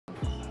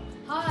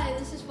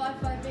is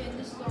 558 and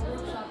this is our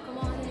workshop. Come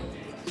on in.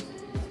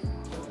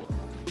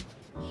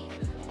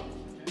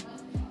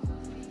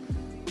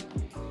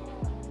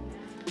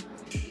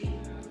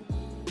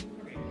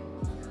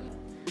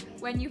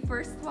 When you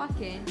first walk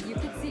in, you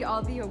can see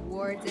all the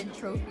awards and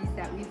trophies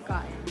that we've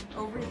gotten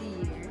over the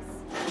years.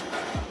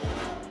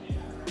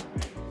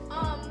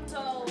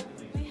 So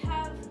we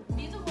have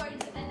these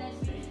awards, and then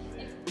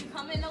if you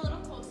come in a little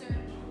closer,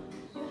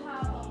 you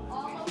have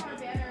all of our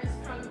banners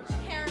from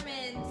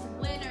chairman's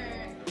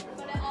winner,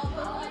 but it all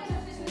goes up to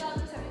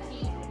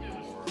 2017.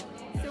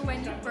 So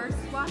when you first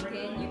walk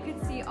in, you can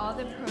see all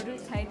the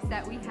prototypes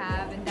that we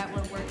have and that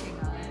we're working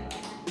on.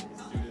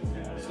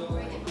 So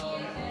we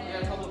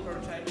have a couple of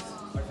prototypes.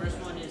 Our first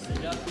one is the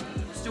duck.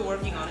 We're still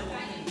working on it.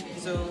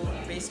 So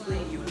basically,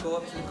 you go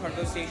up to the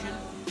cargo station,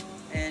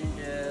 and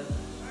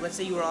let's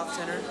say you were off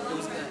center.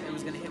 It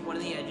was gonna hit one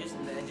of the edges,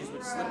 and the edges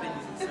would slip in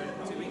and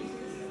start tubing.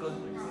 Go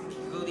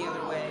the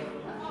other way,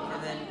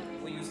 and then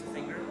we'll use the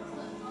finger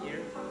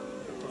here,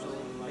 which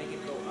will make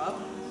it go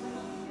up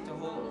to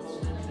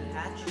hold into the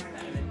hatch,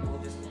 and then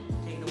we'll just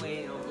take it away,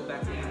 and it'll go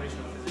back to the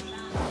original position.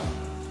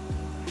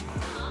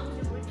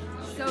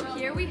 So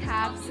here we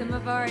have some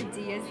of our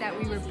ideas that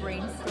we were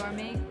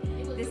brainstorming.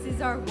 This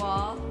is our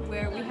wall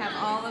where we have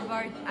all of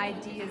our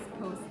ideas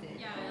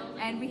posted.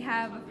 And we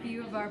have a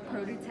few of our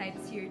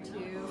prototypes here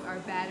too, our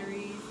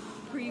batteries,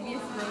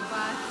 previous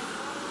robots.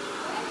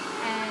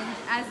 And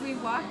as we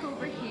walk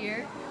over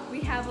here,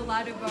 we have a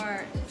lot of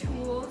our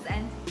tools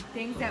and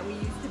things that we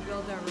use to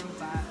build our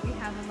robot. We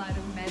have a lot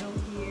of metal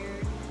here,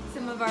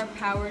 some of our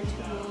power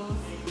tools.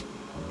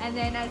 And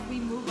then as we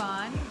move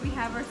on, we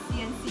have our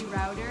CNC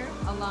router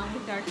along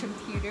with our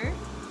computer.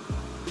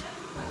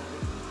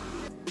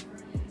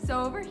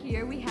 So over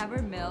here we have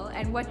our mill,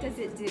 and what does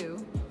it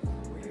do?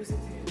 We use it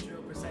to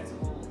drill precise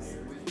holes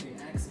with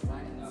the X, Y,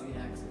 and Z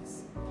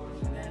axis.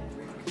 And then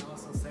we can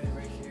also set it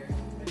right here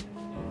and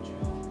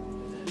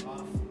drill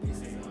off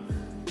pieces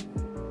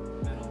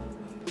of metal.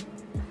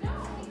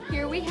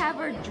 Here we have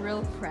our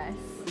drill press.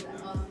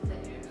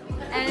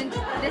 And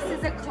this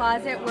is a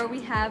closet where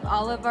we have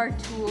all of our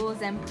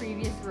tools and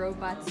previous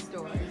robots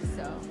stored.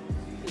 So,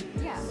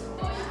 yeah.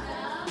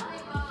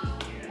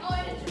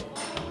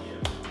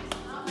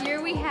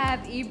 Here we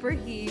have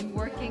Ibrahim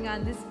working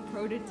on this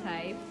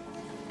prototype.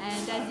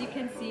 And as you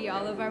can see,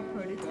 all of our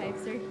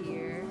prototypes are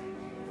here.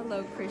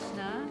 Hello,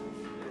 Krishna.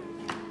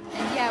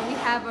 And yeah, we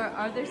have our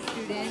other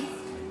students,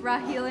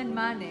 Rahil and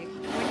Manik.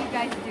 What are you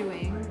guys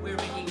doing? We're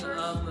making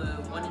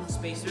 1-inch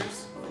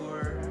spacers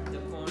for the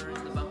corner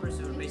and the bumper,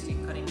 so we're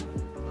basically cutting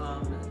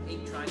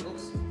 8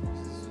 triangles.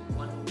 This is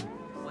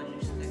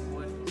 1-inch thick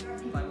wood,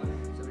 plywood.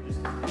 So we're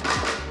just cutting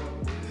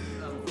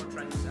 4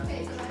 triangles out. So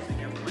we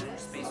have 1-inch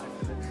spacer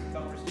for the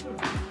bumpers.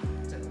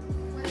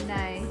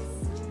 Nice.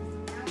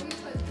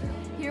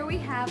 Here we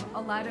have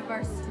a lot of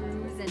our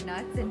screws and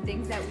nuts and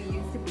things that we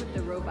use to put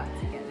the robot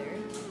together.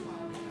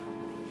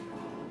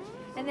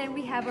 And then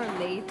we have our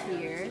lathe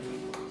here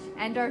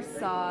and our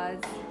saws.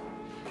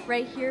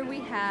 Right here we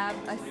have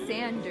a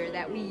sander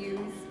that we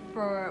use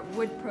for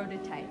wood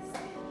prototypes.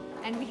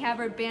 And we have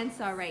our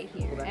bandsaw right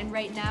here. And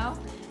right now,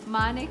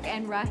 Manik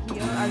and Rahil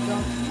are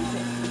going to use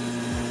it.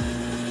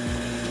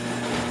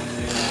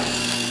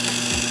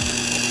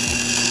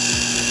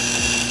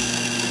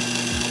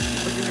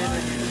 Put your hand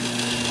right here.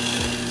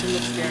 It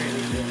looks scary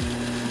right there.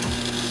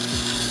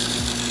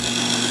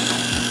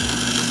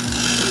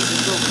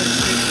 Just go put it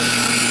straight there.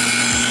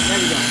 There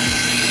we go.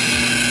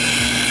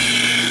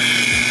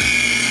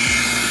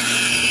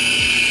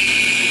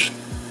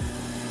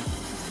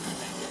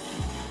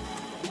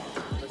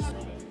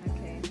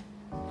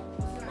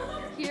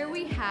 Here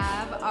we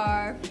have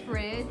our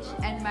fridge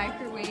and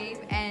microwave,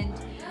 and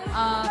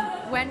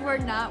when we're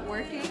not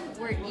working,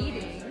 we're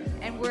eating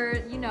and we're,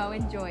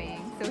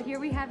 enjoying. So here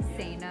we have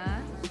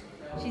Saina.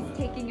 She's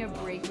taking a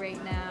break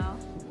right now,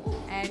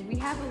 and we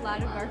have a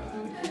lot of our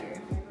food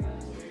here.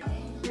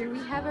 Here we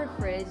have our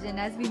fridge, and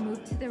as we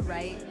move to the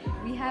right,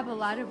 we have a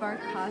lot of our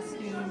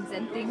costumes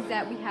and things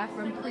that we have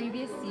from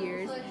previous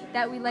years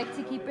that we like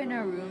to keep in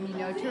our room,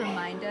 to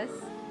remind us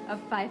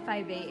of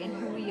 558 and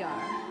who we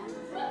are.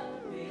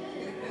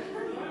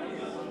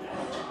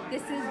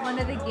 This is one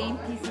of the game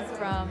pieces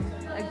from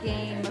a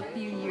game a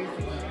few years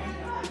ago.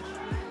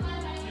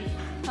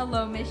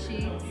 Hello, Miss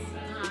Sheets.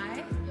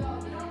 Hi.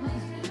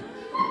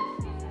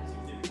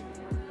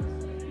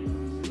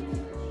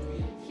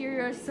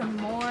 Here are some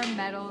more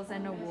medals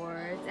and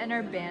awards and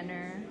our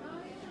banner.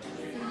 So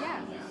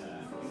yeah.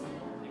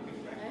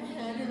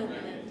 I didn't know that.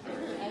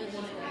 I was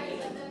just